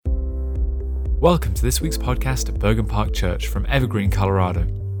Welcome to this week's podcast at Bergen Park Church from Evergreen, Colorado.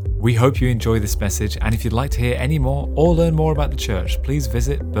 We hope you enjoy this message, and if you'd like to hear any more or learn more about the church, please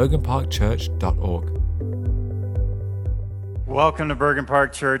visit bergenparkchurch.org. Welcome to Bergen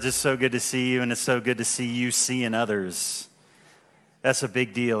Park Church. It's so good to see you, and it's so good to see you seeing others. That's a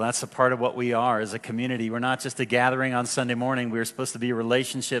big deal. That's a part of what we are as a community. We're not just a gathering on Sunday morning. We're supposed to be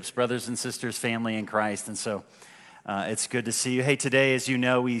relationships, brothers and sisters, family in Christ, and so it's good to see you. Hey, today, as you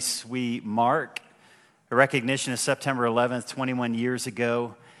know, we mark a recognition of September 11th, 21 years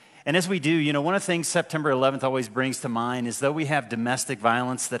ago. And as we do, one of the things September 11th always brings to mind is though we have domestic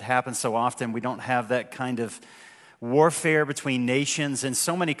violence that happens so often, we don't have that kind of warfare between nations in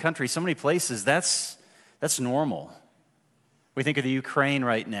so many countries, so many places. That's normal. We think of the Ukraine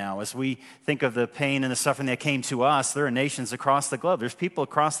right now. As we think of the pain and the suffering that came to us, there are nations across the globe. There's people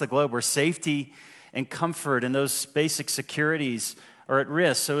across the globe where safety and comfort and those basic securities are at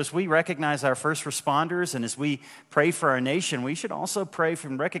risk. So as we recognize our first responders and as we pray for our nation, we should also pray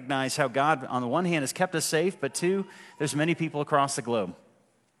and recognize how God, on the one hand, has kept us safe, but two, there's many people across the globe.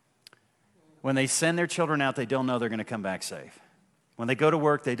 When they send their children out, they don't know they're going to come back safe. When they go to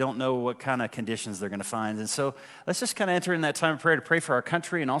work, they don't know what kind of conditions they're going to find. And so let's just kind of enter in that time of prayer to pray for our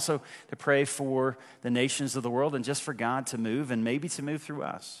country and also to pray for the nations of the world and just for God to move and maybe to move through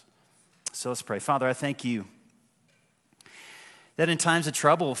us. So let's pray. Father, I thank you that in times of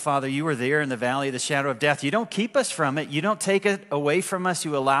trouble, Father, you are there in the valley of the shadow of death. You don't keep us from it. You don't take it away from us.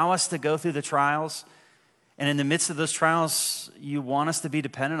 You allow us to go through the trials. And in the midst of those trials, you want us to be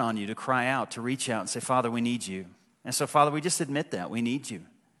dependent on you, to cry out, to reach out and say, Father, we need you. And so, Father, we just admit that. We need you.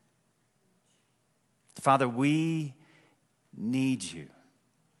 Father, we need you.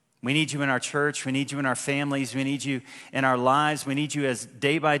 We need you in our church. We need you in our families. We need you in our lives. We need you as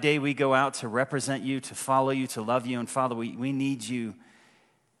day by day we go out to represent you, to follow you, to love you. And Father, we need you.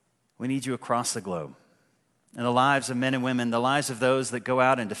 We need you across the globe. In the lives of men and women, the lives of those that go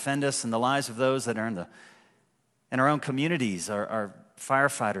out and defend us, and the lives of those that are in our own communities, our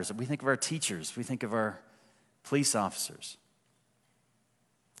firefighters. We think of our teachers. We think of our police officers.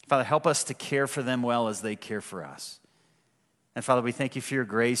 Father, help us to care for them well as they care for us. And Father, we thank you for your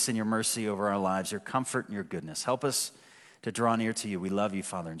grace and your mercy over our lives, your comfort and your goodness. Help us to draw near to you. We love you,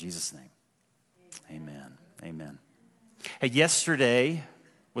 Father, in Jesus' name. Amen. Amen. Hey, yesterday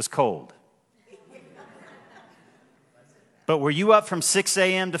was cold. But were you up from 6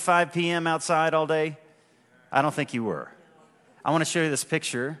 a.m. to 5 p.m. outside all day? I don't think you were. I want to show you this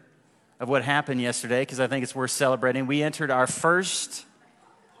picture of what happened yesterday because I think it's worth celebrating. We entered our first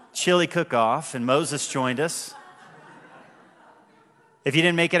chili cook-off, and Moses joined us. If you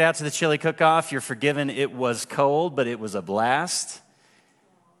didn't make it out to the chili cook-off, you're forgiven. It was cold, but it was a blast.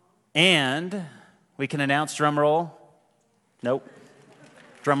 And we can announce, drum roll. Nope.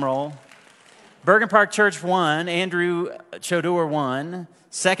 Drum roll. Bergen Park Church won. Andrew Chodor won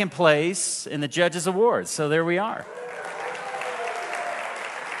second place in the Judges Awards. So there we are.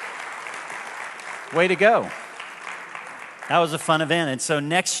 Way to go. That was a fun event. And so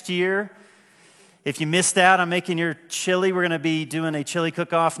next year, if you missed out on making your chili, we're going to be doing a chili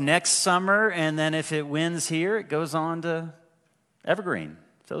cook-off next summer. And then if it wins here, it goes on to Evergreen.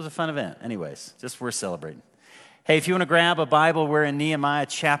 So it was a fun event. Anyways, just worth celebrating. Hey, if you want to grab a Bible, we're in Nehemiah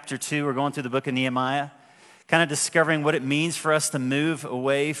chapter 2. We're going through the book of Nehemiah, kind of discovering what it means for us to move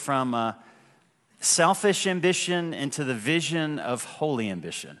away from selfish ambition into the vision of holy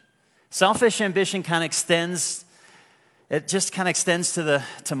ambition. Selfish ambition kind of extends. It just kind of extends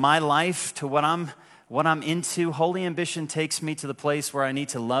to my life, to what I'm into. Holy ambition takes me to the place where I need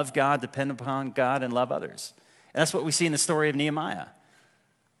to love God, depend upon God, and love others. And that's what we see in the story of Nehemiah.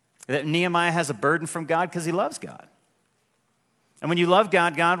 That Nehemiah has a burden from God because he loves God. And when you love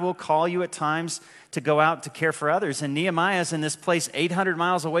God, God will call you at times to go out to care for others. And Nehemiah is in this place 800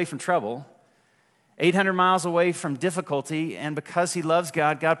 miles away from trouble, 800 miles away from difficulty. And because he loves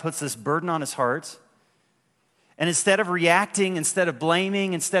God, God puts this burden on his heart. And instead of reacting, instead of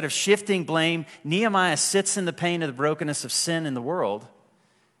blaming, instead of shifting blame, Nehemiah sits in the pain of the brokenness of sin in the world.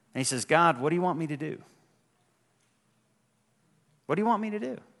 And he says, God, what do you want me to do? What do you want me to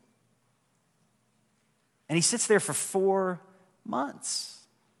do? And he sits there for 4 months.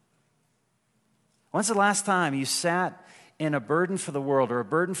 When's the last time you sat in a burden for the world or a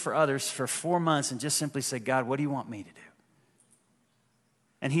burden for others for 4 months and just simply said, God, what do you want me to do?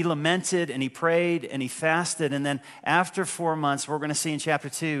 And he lamented and he prayed and he fasted. And then after 4 months, what we're going to see in chapter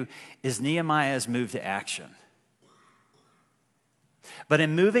 2 is Nehemiah has moved to action. But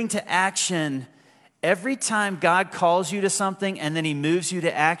in moving to action, every time God calls you to something and then he moves you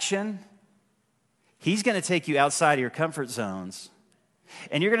to action, he's going to take you outside of your comfort zones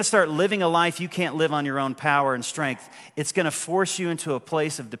And you're going to start living a life you can't live on your own power and strength. It's going to force you into a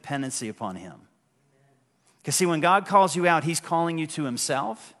place of dependency upon him. Because see, when God calls you out, he's calling you to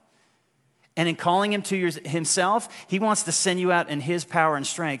himself. And in calling him to himself, he wants to send you out in his power and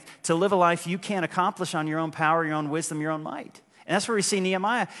strength to live a life you can't accomplish on your own power, your own wisdom, your own might. And that's where we see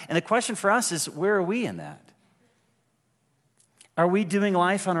Nehemiah. And the question for us is, where are we in that? Are we doing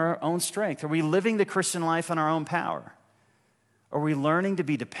life on our own strength? Are we living the Christian life on our own power? Are we learning to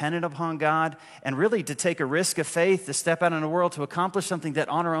be dependent upon God and really to take a risk of faith to step out in the world to accomplish something that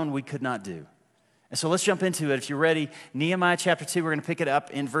on our own we could not do? And so let's jump into it. If you're ready, Nehemiah chapter 2, we're going to pick it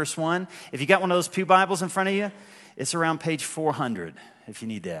up in verse 1. If you got one of those pew Bibles in front of you, it's around page 400 if you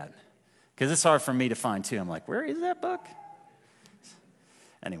need that. Because it's hard for me to find too. I'm like, where is that book?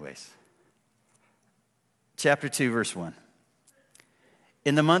 Anyways, chapter 2, verse 1.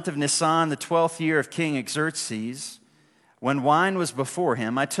 In the month of Nisan, the 12th year of King Xerxes, when wine was before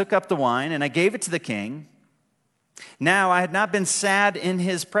him, I took up the wine and I gave it to the king. Now I had not been sad in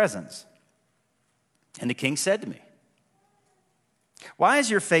his presence. And the king said to me, "Why is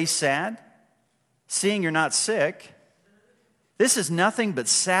your face sad, seeing you're not sick? This is nothing but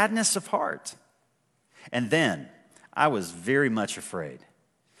sadness of heart." And then I was very much afraid.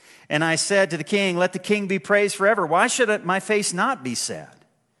 And I said to the king, "Let the king be praised forever. Why should my face not be sad?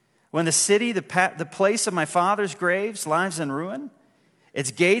 When the city, the place of my father's graves, lies in ruin,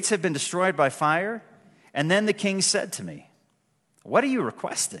 its gates have been destroyed by fire." And then the king said to me, "What are you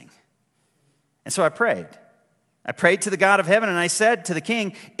requesting?" And so I prayed. I prayed to the God of heaven, and I said to the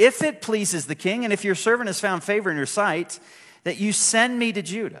king, "If it pleases the king, and if your servant has found favor in your sight, that you send me to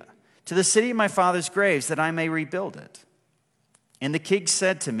Judah, to the city of my father's graves, that I may rebuild it." And the king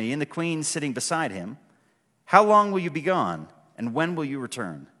said to me, and the queen sitting beside him, "How long will you be gone, and when will you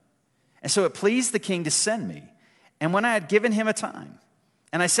return?" And so it pleased the king to send me. And when I had given him a time,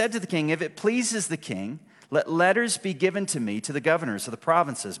 and I said to the king, "If it pleases the king, let letters be given to me to the governors of the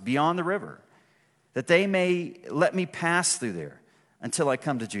provinces beyond the river, that they may let me pass through there until I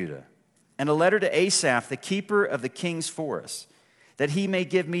come to Judah. And a letter to Asaph, the keeper of the king's forest, that he may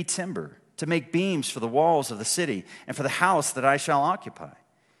give me timber to make beams for the walls of the city and for the house that I shall occupy."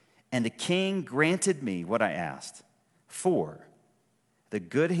 And the king granted me what I asked, for the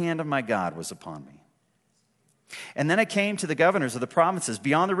good hand of my God was upon me. And then I came to the governors of the provinces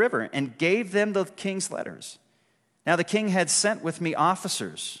beyond the river and gave them the king's letters. Now the king had sent with me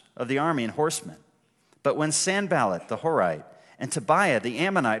officers of the army and horsemen. But when Sanballat the Horite and Tobiah the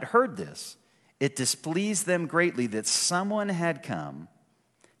Ammonite heard this, it displeased them greatly that someone had come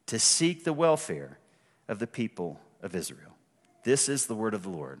to seek the welfare of the people of Israel. This is the word of the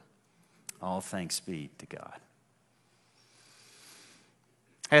Lord. All thanks be to God.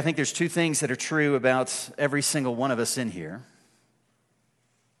 I think there's two things that are true about every single one of us in here.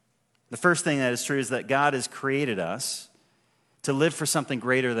 The first thing that is true is that God has created us to live for something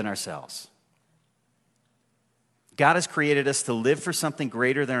greater than ourselves. God has created us to live for something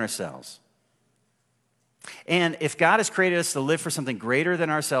greater than ourselves. And if God has created us to live for something greater than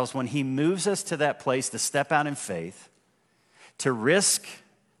ourselves, when he moves us to that place to step out in faith, to risk,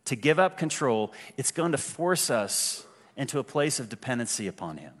 to give up control, it's going to force us into a place of dependency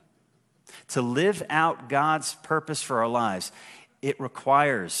upon him. To live out God's purpose for our lives, it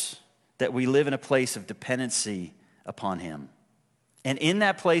requires that we live in a place of dependency upon him. And in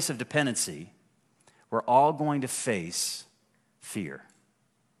that place of dependency, we're all going to face fear.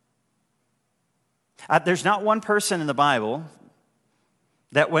 There's not one person in the Bible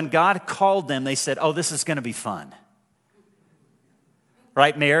that when God called them, they said, "Oh, this is going to be fun."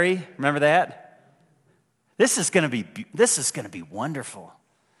 Right, Mary? Remember that? This is going to be wonderful.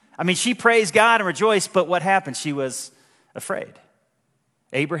 I mean, she praised God and rejoiced, but what happened? She was afraid.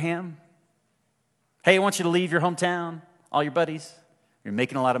 Abraham, "Hey, I want you to leave your hometown, all your buddies. You're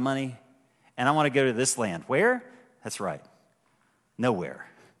making a lot of money, and I want to go to this land." Where? That's right. Nowhere.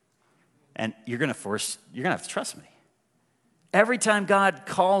 And you're going to have to trust me. Every time God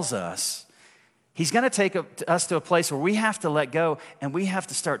calls us, he's going to take us to a place where we have to let go and we have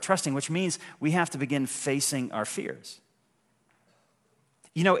to start trusting, which means we have to begin facing our fears.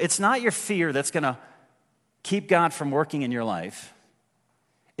 You know, it's not your fear that's going to keep God from working in your life.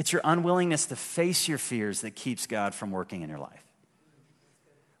 It's your unwillingness to face your fears that keeps God from working in your life.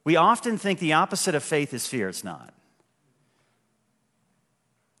 We often think the opposite of faith is fear. It's not.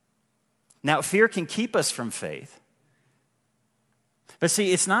 Now, fear can keep us from faith. But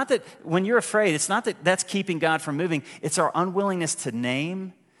see, it's not that when you're afraid, it's not that that's keeping God from moving. It's our unwillingness to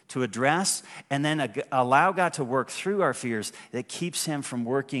name, to address, and then allow God to work through our fears that keeps him from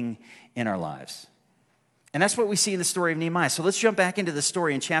working in our lives. And that's what we see in the story of Nehemiah. So let's jump back into the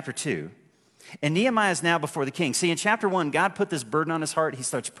story in chapter 2. And Nehemiah is now before the king. See, in chapter 1, God put this burden on his heart. He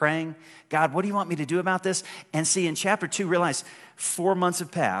starts praying, God, what do you want me to do about this? And see, in chapter 2, realize 4 months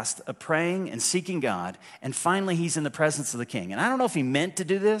have passed of praying and seeking God, and finally he's in the presence of the king. And I don't know if he meant to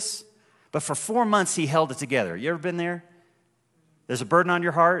do this, but for 4 months he held it together. You ever been there? There's a burden on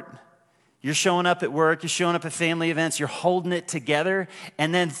your heart. You're showing up at work, you're showing up at family events, you're holding it together,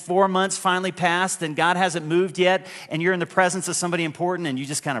 and then 4 months finally passed and God hasn't moved yet, and you're in the presence of somebody important and you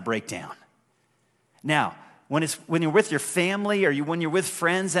just kind of break down. Now, when you're with your family or when you're with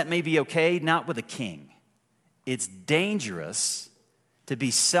friends, that may be okay, not with a king. It's dangerous to be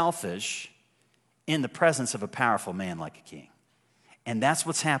selfish in the presence of a powerful man like a king. And that's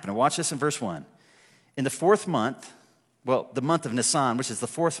what's happening. Watch this in verse 1. In the 4th month, the month of Nisan, which is the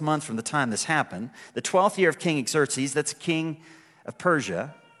 4th month from the time this happened, the 12th year of King Xerxes, that's king of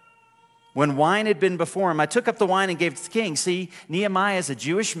Persia, when wine had been before him, I took up the wine and gave it to the king. See, Nehemiah is a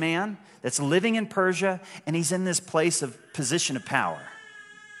Jewish man that's living in Persia, and he's in this place of position of power.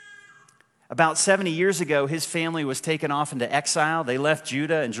 About 70 years ago, his family was taken off into exile. They left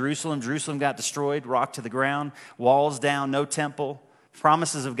Judah and Jerusalem. Jerusalem got destroyed, rocked to the ground, walls down, no temple.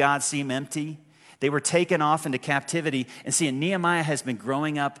 Promises of God seem empty. They were taken off into captivity. And see, Nehemiah has been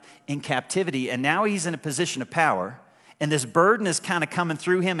growing up in captivity, and now he's in a position of power. And this burden is kind of coming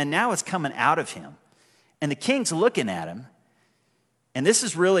through him, and now it's coming out of him. And the king's looking at him. And this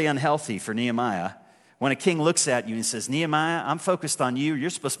is really unhealthy for Nehemiah. When a king looks at you and says, Nehemiah, I'm focused on you.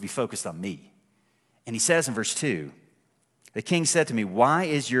 You're supposed to be focused on me. And he says in verse 2, the king said to me, why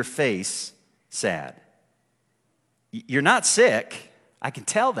is your face sad? You're not sick. I can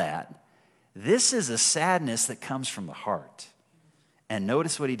tell that. This is a sadness that comes from the heart. And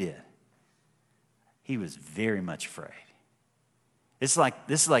notice what he did. He was very much afraid. This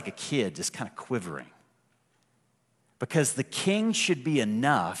is like a kid just kind of quivering. Because the king should be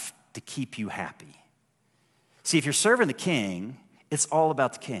enough to keep you happy. See, if you're serving the king, it's all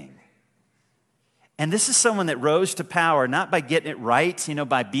about the king. And this is someone that rose to power not by getting it right,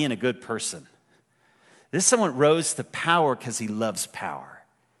 by being a good person. This is someone that rose to power because he loves power.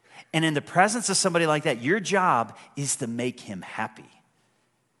 And in the presence of somebody like that, your job is to make him happy.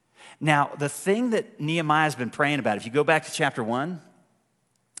 Now, the thing that Nehemiah has been praying about, if you go back to chapter 1,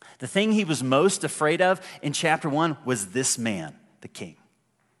 the thing he was most afraid of in chapter 1 was this man, the king.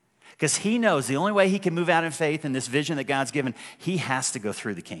 Because he knows the only way he can move out in faith in this vision that God's given, he has to go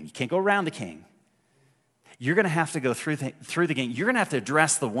through the king. You can't go around the king. You're going to have to go through the king. You're going to have to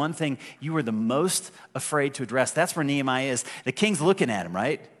address the one thing you were the most afraid to address. That's where Nehemiah is. The king's looking at him,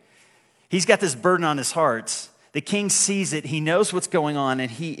 right? He's got this burden on his heart. The king sees it. He knows what's going on, and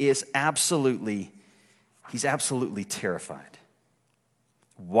he's absolutely terrified.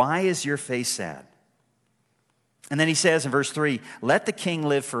 Why is your face sad? And then he says in verse 3, let the king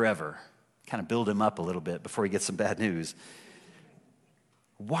live forever. Kind of build him up a little bit before he gets some bad news.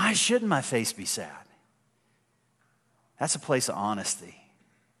 Why shouldn't my face be sad? That's a place of honesty,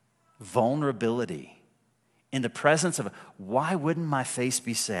 vulnerability. In the presence of, why wouldn't my face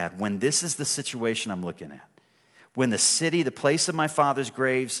be sad when this is the situation I'm looking at? When the city, the place of my father's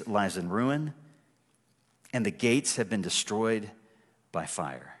graves, lies in ruin, and the gates have been destroyed by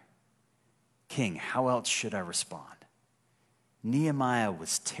fire. King, how else should I respond? Nehemiah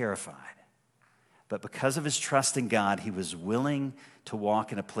was terrified, but because of his trust in God, he was willing to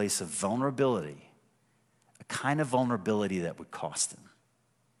walk in a place of vulnerability, a kind of vulnerability that would cost him.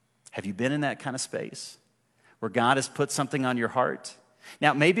 Have you been in that kind of space where God has put something on your heart?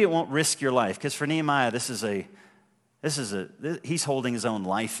 Now, maybe it won't risk your life, because for Nehemiah, he's holding his own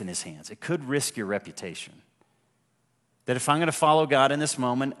life in his hands. It could risk your reputation. That if I'm going to follow God in this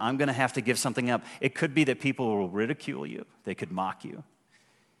moment, I'm going to have to give something up. It could be that people will ridicule you. They could mock you.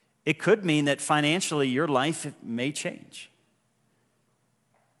 It could mean that financially your life may change.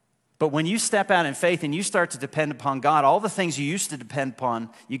 But when you step out in faith and you start to depend upon God, all the things you used to depend upon,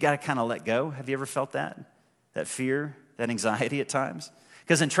 you got to kind of let go. Have you ever felt that? That fear, that anxiety at times?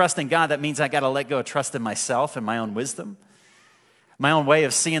 Because in trusting God, that means I got to let go of trust in myself and my own wisdom, my own way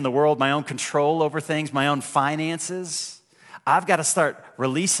of seeing the world, my own control over things, my own finances. I've got to start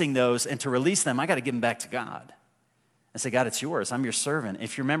releasing those, and to release them, I got to give them back to God. And say, God, it's yours. I'm your servant.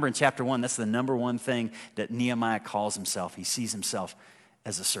 If you remember in chapter 1, that's the number one thing that Nehemiah calls himself. He sees himself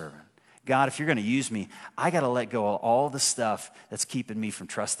as a servant. God, if you're going to use me, I got to let go of all the stuff that's keeping me from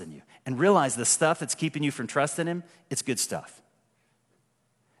trusting you. And realize the stuff that's keeping you from trusting him, it's good stuff.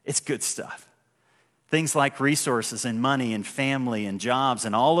 It's good stuff. Things like resources and money and family and jobs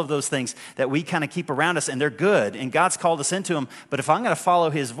and all of those things that we kind of keep around us, and they're good, and God's called us into them. But if I'm going to follow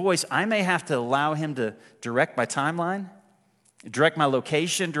his voice, I may have to allow him to direct my timeline, direct my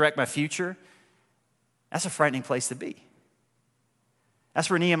location, direct my future. That's a frightening place to be. That's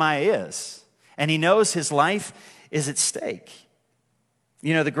where Nehemiah is. And he knows his life is at stake.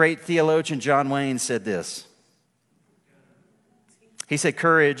 You know, the great theologian John Wayne said this. He said,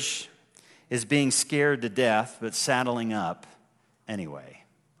 courage is being scared to death, but saddling up anyway.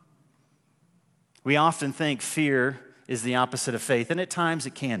 We often think fear is the opposite of faith, and at times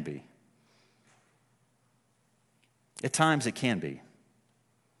it can be. At times it can be.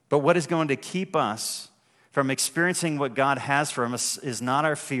 But what is going to keep us from experiencing what God has for us is not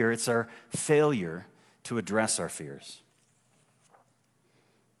our fear, it's our failure to address our fears.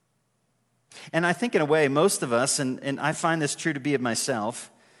 And I think in a way, most of us, and I find this true to be of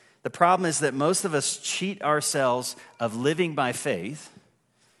myself, the problem is that most of us cheat ourselves of living by faith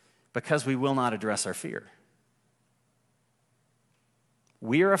because we will not address our fear.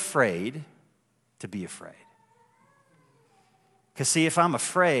 We are afraid to be afraid. Because see, if I'm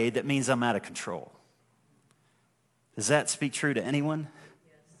afraid, that means I'm out of control. Does that speak true to anyone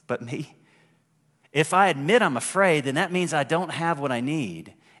but me? If I admit I'm afraid, then that means I don't have what I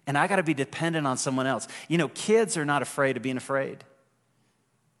need, and I got to be dependent on someone else. You know, kids are not afraid of being afraid.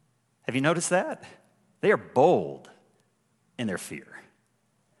 Have you noticed that? They are bold in their fear.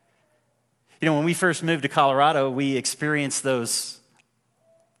 You know, when we first moved to Colorado, we experienced those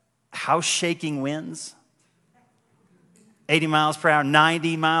house-shaking winds. 80 miles per hour,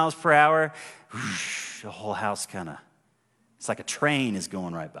 90 miles per hour. Whoosh, the whole house it's like a train is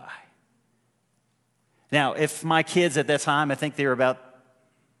going right by. Now, if my kids at that time, I think they were about,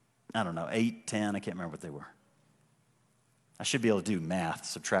 8, 10, I can't remember what they were. I should be able to do math,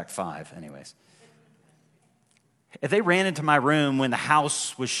 subtract 5, anyways. If they ran into my room when the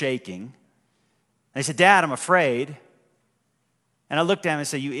house was shaking, they said, Dad, I'm afraid. And I looked at them and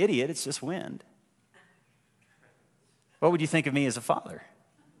said, you idiot, it's just wind. What would you think of me as a father?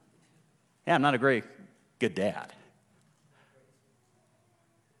 Yeah, I'm not a very good dad.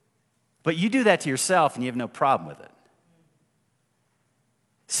 But you do that to yourself and you have no problem with it.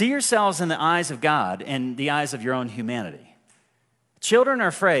 See yourselves in the eyes of God and the eyes of your own humanity. Children are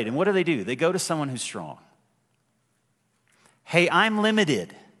afraid, and what do? They go to someone who's strong. Hey, I'm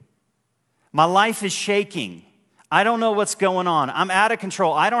limited. My life is shaking. I don't know what's going on. I'm out of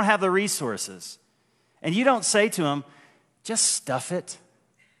control. I don't have the resources. And you don't say to them, just stuff it.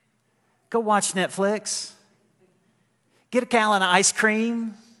 Go watch Netflix. Get a gallon of ice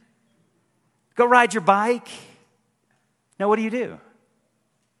cream. Go ride your bike. No, what do?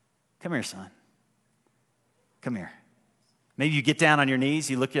 Come here, son. Come here. Maybe you get down on your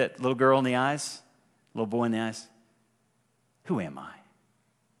knees, you look at little girl in the eyes, little boy in the eyes. Who am I?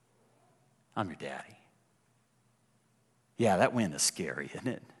 I'm your daddy. Yeah, that wind is scary, isn't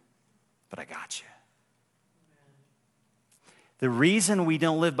it? But I got you. The reason we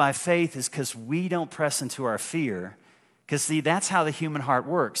don't live by faith is because we don't press into our fear. Because, see, that's how the human heart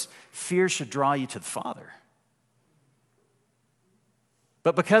works. Fear should draw you to the Father.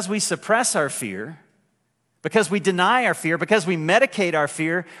 But because we suppress our fear, because we deny our fear, because we medicate our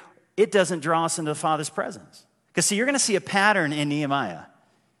fear, it doesn't draw us into the Father's presence. Because, see, you're going to see a pattern in Nehemiah.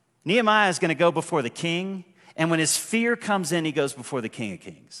 Nehemiah is going to go before the king, and when his fear comes in, he goes before the King of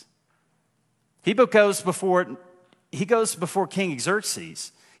Kings. He goes before King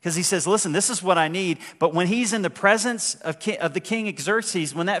Xerxes, because he says, listen, this is what I need. But when he's in the presence of the King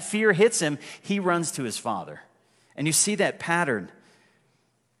Xerxes, when that fear hits him, he runs to his father. And you see that pattern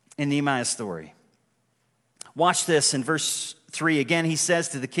in Nehemiah's story. Watch this in verse 3. Again, he says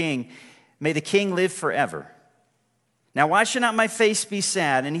to the king, may the king live forever. Now, why should not my face be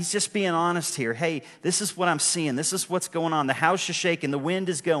sad? And he's just being honest here. Hey, this is what I'm seeing. This is what's going on. The house is shaking. The wind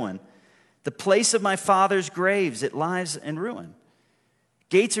is going. The place of my father's graves, it lies in ruin.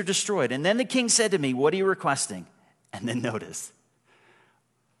 Gates are destroyed. And then the king said to me, what are you requesting? And then notice.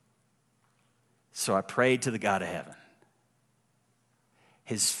 So I prayed to the God of heaven.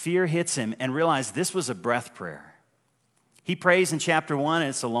 His fear hits him and realized this was a breath prayer. He prays in chapter 1 and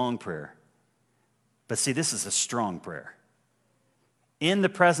it's a long prayer. But see, this is a strong prayer. In the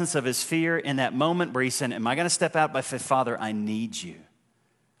presence of his fear, in that moment where he said, am I going to step out by faith? Father, I need you.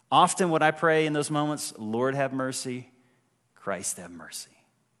 Often what I pray in those moments, Lord have mercy, Christ have mercy.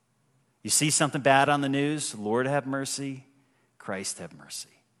 You see something bad on the news, Lord have mercy, Christ have mercy.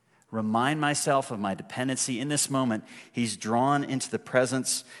 remind myself of my dependency. In this moment, he's drawn into the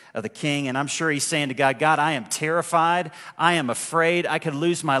presence of the king, and I'm sure he's saying to God, God, I am terrified. I am afraid I could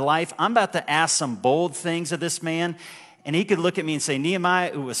lose my life. I'm about to ask some bold things of this man, and he could look at me and say,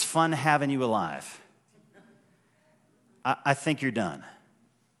 Nehemiah, it was fun having you alive. I think you're done.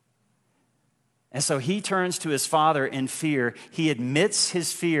 And so he turns to his father in fear. He admits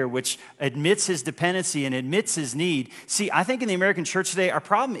his fear, which admits his dependency and admits his need. See, I think in the American church today, our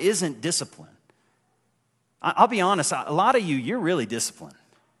problem isn't discipline. I'll be honest, a lot of you, you're really disciplined.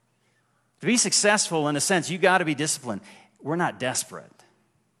 To be successful, in a sense, you got to be disciplined. We're not desperate.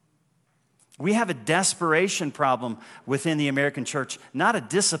 We have a desperation problem within the American church, not a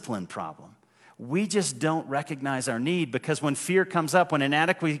discipline problem. We just don't recognize our need because when fear comes up, when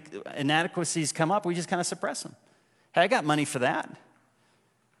inadequacies come up, we just kind of suppress them. Hey, I got money for that.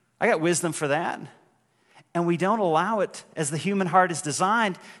 I got wisdom for that. And we don't allow it, as the human heart is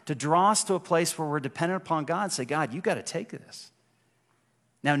designed, to draw us to a place where we're dependent upon God and say, God, you got to take this.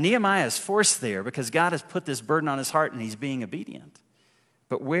 Now, Nehemiah is forced there because God has put this burden on his heart and he's being obedient.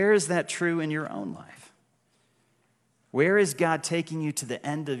 But where is that true in your own life? Where is God taking you to the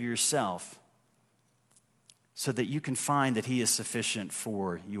end of yourself so that you can find that he is sufficient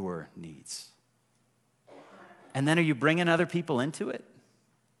for your needs? And then are you bringing other people into it?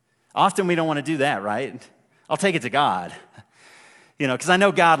 Often we don't want to do that, right? I'll take it to God. Because I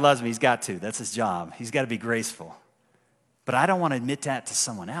know God loves me. He's got to. That's his job. He's got to be graceful. But I don't want to admit that to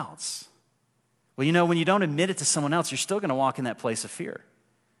someone else. Well, when you don't admit it to someone else, you're still going to walk in that place of fear.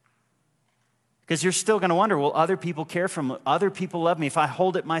 Because you're still going to wonder, will other people care for me? Other people love me? If I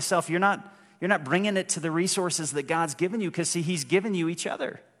hold it myself, you're not bringing it to the resources that God's given you because, see, he's given you each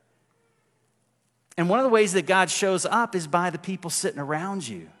other. And one of the ways that God shows up is by the people sitting around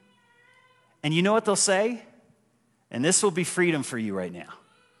you. And you know what they'll say? And this will be freedom for you right now.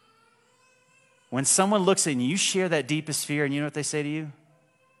 When someone looks at you, you share that deepest fear, and you know what they say to you?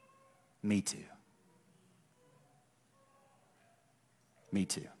 Me too. Me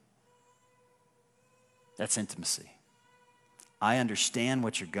too. That's intimacy. I understand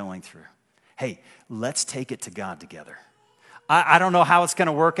what you're going through. Hey, let's take it to God together. I don't know how it's going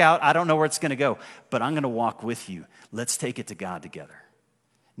to work out. I don't know where it's going to go, but I'm going to walk with you. Let's take it to God together.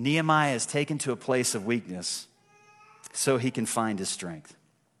 Nehemiah is taken to a place of weakness so he can find his strength.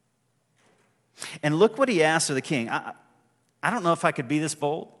 And look what he asks of the king. I don't know if I could be this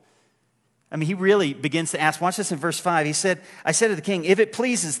bold. I mean, he really begins to ask. Watch this in verse 5. He said, I said to the king, if it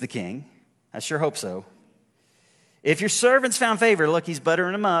pleases the king, I sure hope so. If your servant's found favor, look, he's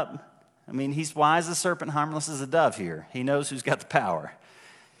buttering him up. I mean, he's wise as a serpent, harmless as a dove here. He knows who's got the power.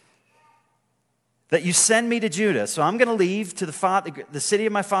 That you send me to Judah. So I'm going to leave to the city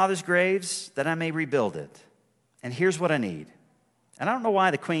of my father's graves that I may rebuild it. And here's what I need. And I don't know why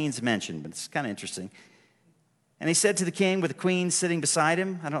the queen's mentioned, but it's kind of interesting. And he said to the king with the queen sitting beside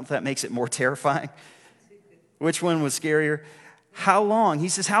him, I don't know if that makes it more terrifying. Which one was scarier? How long? He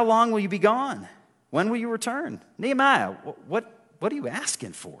says, how long will you be gone? When will you return? Nehemiah, what are you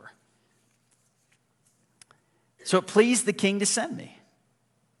asking for? So it pleased the king to send me.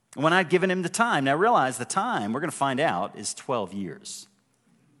 When I'd given him the time. Now realize the time, we're going to find out, is 12 years.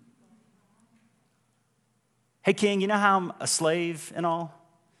 Hey, king, you know how I'm a slave and all?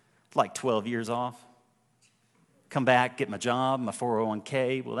 Like 12 years off. Come back, get my job, my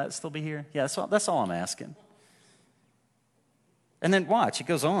 401k. Will that still be here? Yeah, that's all I'm asking. And then watch, it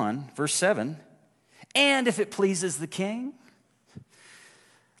goes on, verse 7. And if it pleases the king,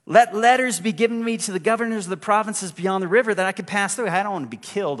 let letters be given me to the governors of the provinces beyond the river that I could pass through. I don't want to be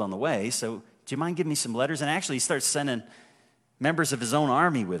killed on the way, so do you mind giving me some letters? And actually, he starts sending members of his own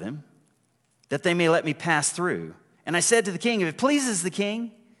army with him that they may let me pass through. And I said to the king, if it pleases the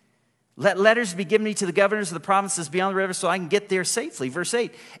king, let letters be given me to the governors of the provinces beyond the river so I can get there safely. Verse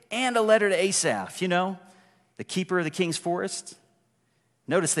 8, and a letter to Asaph, the keeper of the king's forest.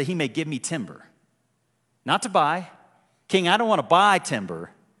 Notice that he may give me timber. Not to buy. King, I don't want to buy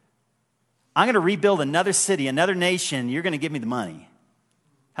timber. I'm going to rebuild another city, another nation. You're going to give me the money.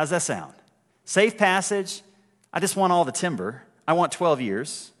 How's that sound? Safe passage. I just want all the timber. I want 12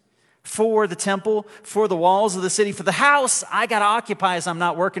 years. For the temple, for the walls of the city, for the house I got to occupy as I'm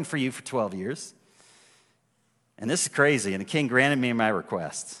not working for you for 12 years. And this is crazy. And the king granted me my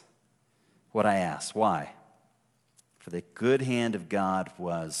request, what I asked. Why? For the good hand of God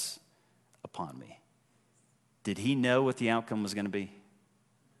was upon me. Did he know what the outcome was going to be?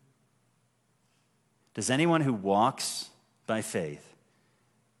 Does anyone who walks by faith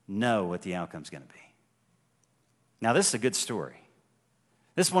know what the outcome is going to be? Now, this is a good story.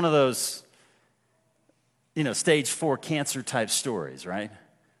 This is one of those, stage 4 cancer type stories, right?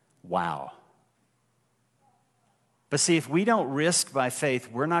 Wow. But see, if we don't risk by faith,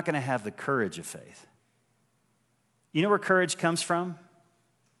 we're not going to have the courage of faith. You know where courage comes from?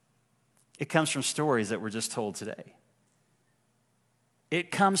 It comes from stories that were just told today.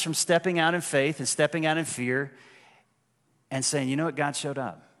 It comes from stepping out in faith and stepping out in fear and saying, you know what, God showed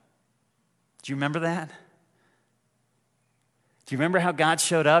up. Do you remember that? Do you remember how God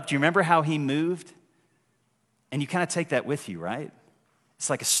showed up? Do you remember how he moved? And you kind of take that with you, right? It's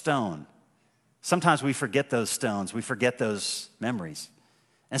like a stone. Sometimes we forget those stones. We forget those memories.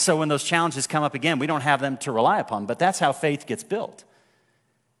 And so when those challenges come up again, we don't have them to rely upon. But that's how faith gets built.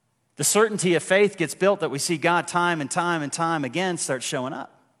 The certainty of faith gets built that we see God time and time and time again start showing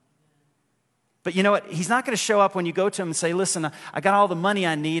up. But you know what? He's not going to show up when you go to him and say, listen, I got all the money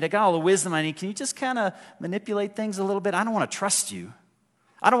I need. I got all the wisdom I need. Can you just kind of manipulate things a little bit? I don't want to trust you.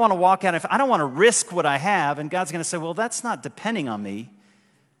 I don't want to walk out. I don't want to risk what I have. And God's going to say, well, that's not depending on me.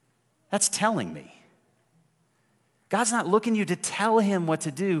 That's telling me. God's not looking you to tell him what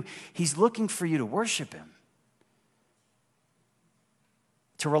to do. He's looking for you to worship him,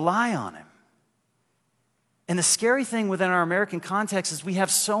 to rely on him. And the scary thing within our American context is we have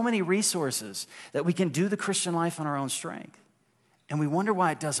so many resources that we can do the Christian life on our own strength. And we wonder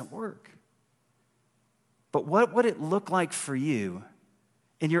why it doesn't work. But what would it look like for you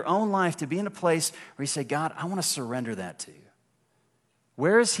in your own life to be in a place where you say, God, I want to surrender that to you?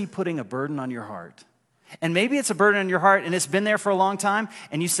 Where is he putting a burden on your heart? And maybe it's a burden on your heart and it's been there for a long time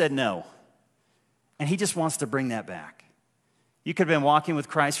and you said no. And he just wants to bring that back. You could have been walking with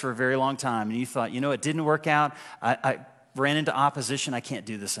Christ for a very long time and you thought, you know, it didn't work out. I ran into opposition. I can't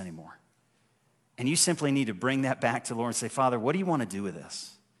do this anymore. And you simply need to bring that back to the Lord and say, Father, what do you want to do with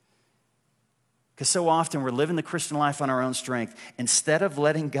this? Because so often we're living the Christian life on our own strength instead of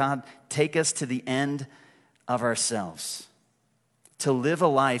letting God take us to the end of ourselves, to live a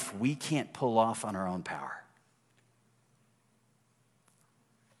life we can't pull off on our own power.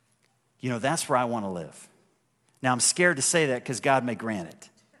 You know, that's where I want to live. Now, I'm scared to say that because God may grant it.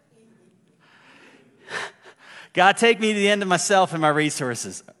 God, take me to the end of myself and my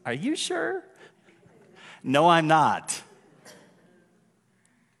resources. Are you sure? No, I'm not.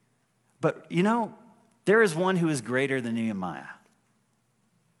 But, you know, there is one who is greater than Nehemiah.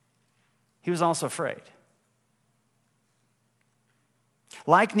 He was also afraid.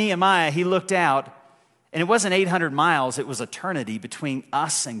 Like Nehemiah, he looked out, and it wasn't 800 miles, it was eternity between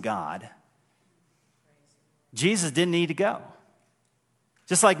us and God. Jesus didn't need to go.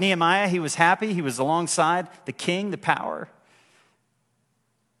 Just like Nehemiah, he was happy, he was alongside the king, the power.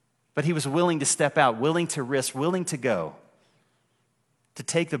 But he was willing to step out, willing to risk, willing to go, to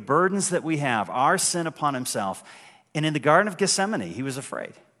take the burdens that we have, our sin upon himself. And in the Garden of Gethsemane, he was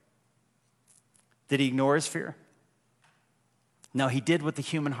afraid. Did he ignore his fear? No, he did what the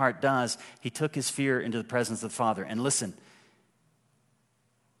human heart does. He took his fear into the presence of the Father. And listen,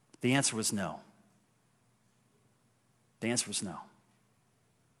 the answer was no. The answer was no.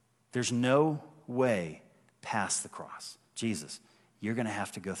 There's no way past the cross. Jesus, you're going to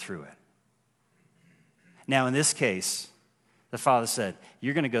have to go through it. Now, in this case, the Father said,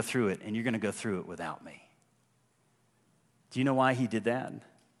 you're going to go through it, and you're going to go through it without me. Do you know why he did that?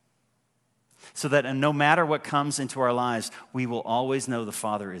 So that no matter what comes into our lives, we will always know the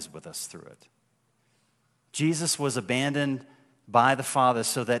Father is with us through it. Jesus was abandoned by the Father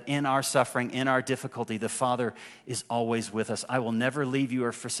so that in our suffering, in our difficulty, the Father is always with us. I will never leave you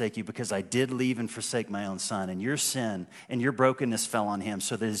or forsake you because I did leave and forsake my own Son. And your sin and your brokenness fell on him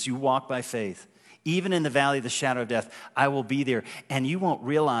so that as you walk by faith, even in the valley of the shadow of death, I will be there. And you won't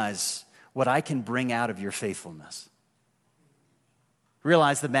realize what I can bring out of your faithfulness.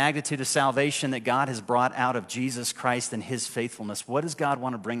 Realize the magnitude of salvation that God has brought out of Jesus Christ and his faithfulness. What does God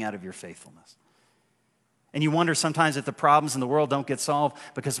want to bring out of your faithfulness? And you wonder sometimes if the problems in the world don't get solved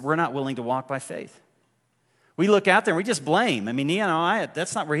because we're not willing to walk by faith. We look out there and we just blame. I mean, Nehemiah,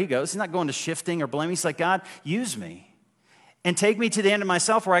 that's not where he goes. He's not going to shifting or blaming. He's like, God, use me and take me to the end of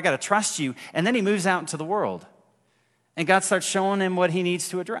myself where I got to trust you. And then he moves out into the world. And God starts showing him what he needs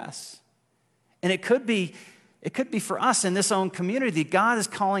to address. And it could be for us in this own community. God is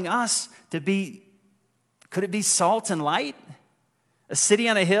calling us to be, could it be salt and light? A city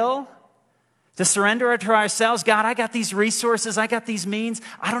on a hill? To surrender to ourselves. God, I got these resources. I got these means.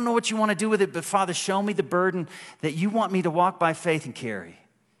 I don't know what you want to do with it, but Father, show me the burden that you want me to walk by faith and carry.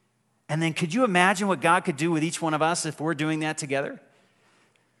 And then could you imagine what God could do with each one of us if we're doing that together?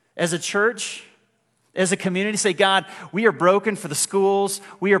 As a church, as a community, say, God, we are broken for the schools.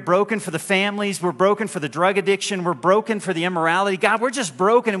 We are broken for the families. We're broken for the drug addiction. We're broken for the immorality. God, we're just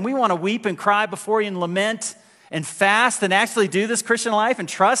broken and we want to weep and cry before you and lament and fast and actually do this Christian life and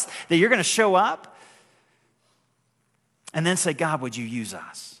trust that you're going to show up? And then say, God, would you use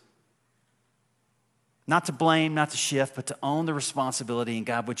us? Not to blame, not to shift, but to own the responsibility. And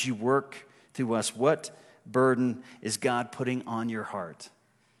God, would you work through us? What burden is God putting on your heart?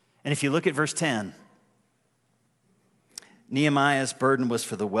 And if you look at verse 10, Nehemiah's burden was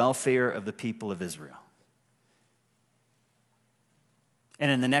for the welfare of the people of Israel. And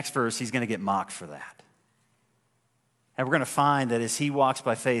in the next verse, he's going to get mocked for that. And we're going to find that as he walks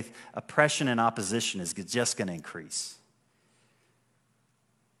by faith, oppression and opposition is just going to increase.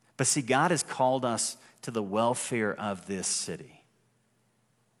 But see, God has called us to the welfare of this city.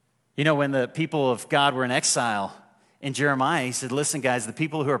 You know, when the people of God were in exile in Jeremiah, he said, listen, guys, the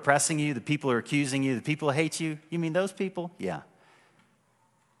people who are oppressing you, the people who are accusing you, the people who hate you, you mean those people? Yeah.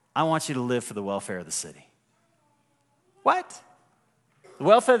 I want you to live for the welfare of the city. What? The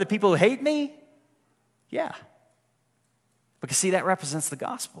welfare of the people who hate me? Yeah. Because see, that represents the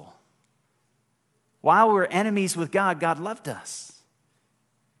gospel. While we were enemies with God, God loved us.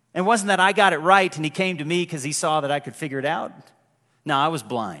 And it wasn't that I got it right and he came to me because he saw that I could figure it out. No, I was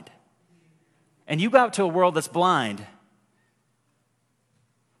blind. And you go out to a world that's blind.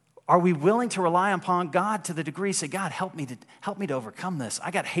 Are we willing to rely upon God to the degree, say, God, help me to overcome this. I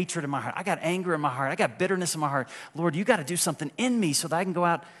got hatred in my heart. I got anger in my heart. I got bitterness in my heart. Lord, you got to do something in me so that I can go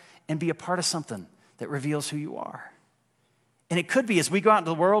out and be a part of something that reveals who you are. And it could be as we go out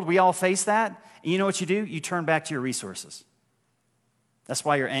into the world, we all face that. And you know what you do? You turn back to your resources. That's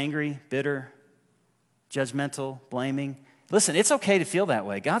why you're angry, bitter, judgmental, blaming. Listen, it's okay to feel that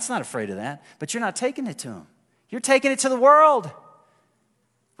way. God's not afraid of that, but you're not taking it to him. You're taking it to the world,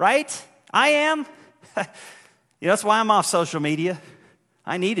 right? I am. That's why I'm off social media.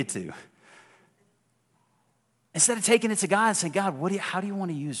 I needed to. Instead of taking it to God and saying, God, how do you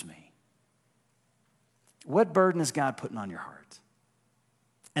want to use me? What burden is God putting on your heart?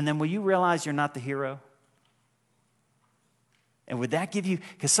 And then will you realize you're not the hero? And would that give you,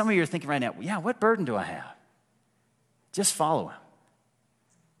 because some of you are thinking right now, yeah, what burden do I have? Just follow him.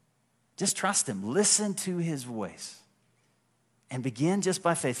 Just trust him. Listen to his voice. And begin just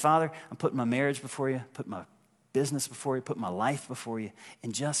by faith. Father, I'm putting my marriage before you, put my business before you, put my life before you,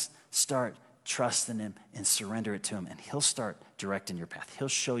 and just start trusting him and surrender it to him. And he'll start directing your path. He'll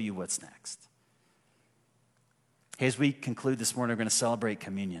show you what's next. Hey, as we conclude this morning, we're going to celebrate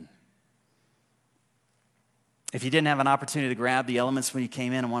communion. If you didn't have an opportunity to grab the elements when you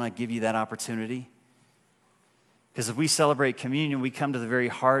came in, I want to give you that opportunity. Because if we celebrate communion, we come to the very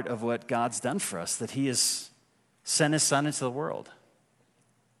heart of what God's done for us, that he has sent his son into the world.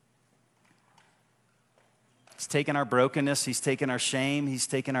 He's taken our brokenness, he's taken our shame, he's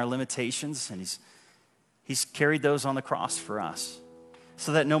taken our limitations, and he's carried those on the cross for us.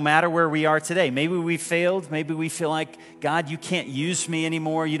 So that no matter where we are today, maybe we failed, maybe we feel like, God, you can't use me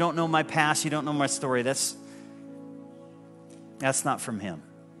anymore, you don't know my past, you don't know my story. That's not from him.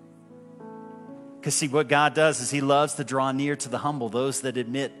 Because see, what God does is he loves to draw near to the humble, those that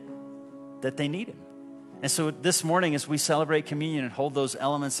admit that they need him. And so this morning, as we celebrate communion and hold those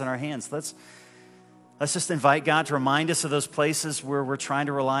elements in our hands, let's just invite God to remind us of those places where we're trying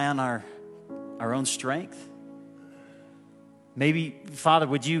to rely on our own strength. Maybe, Father,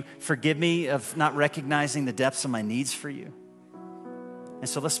 would you forgive me of not recognizing the depths of my needs for you? And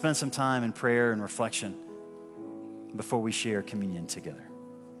so let's spend some time in prayer and reflection before we share communion together.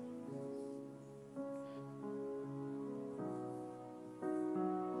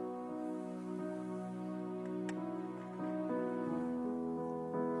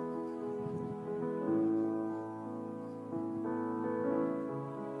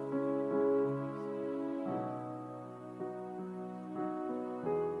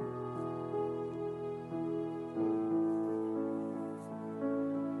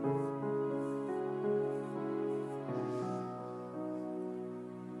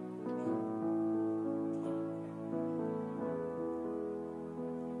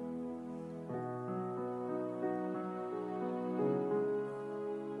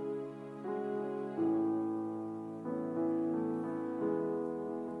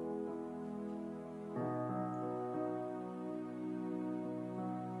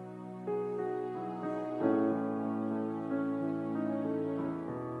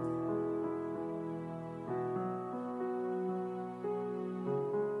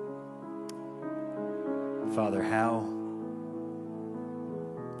 Father, how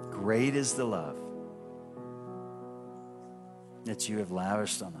great is the love that you have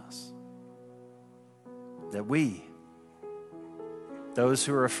lavished on us. That we, those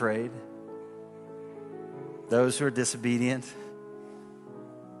who are afraid, those who are disobedient,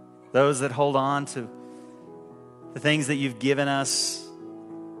 those that hold on to The things that you've given us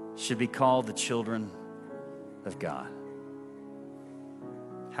should be called the children of God.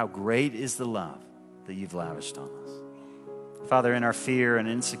 How great is the love that you've lavished on us. Father, in our fear and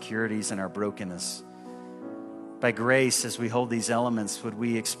insecurities and our brokenness, by grace, as we hold these elements, would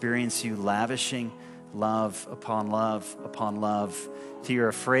we experience you lavishing love upon love upon love to your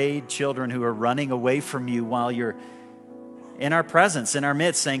afraid children who are running away from you while you're in our presence, in our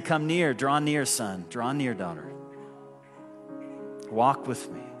midst, saying, come near, draw near, son, draw near, daughter. Walk with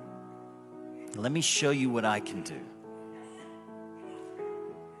me. Let me show you what I can do.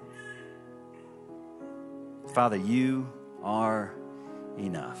 Father, you are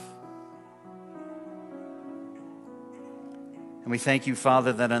enough. And we thank you,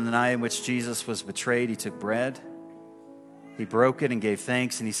 Father, that on the night in which Jesus was betrayed, he took bread, he broke it and gave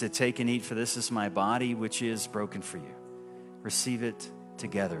thanks, and he said, take and eat, for this is my body, which is broken for you. Receive it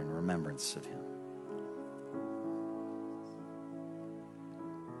together in remembrance of him.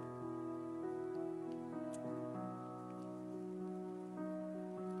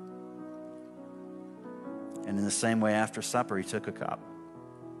 And in the same way, after supper, he took a cup.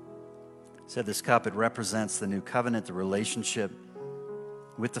 He said, this cup, it represents the new covenant, the relationship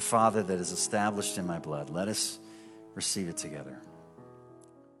with the Father that is established in my blood. Let us receive it together.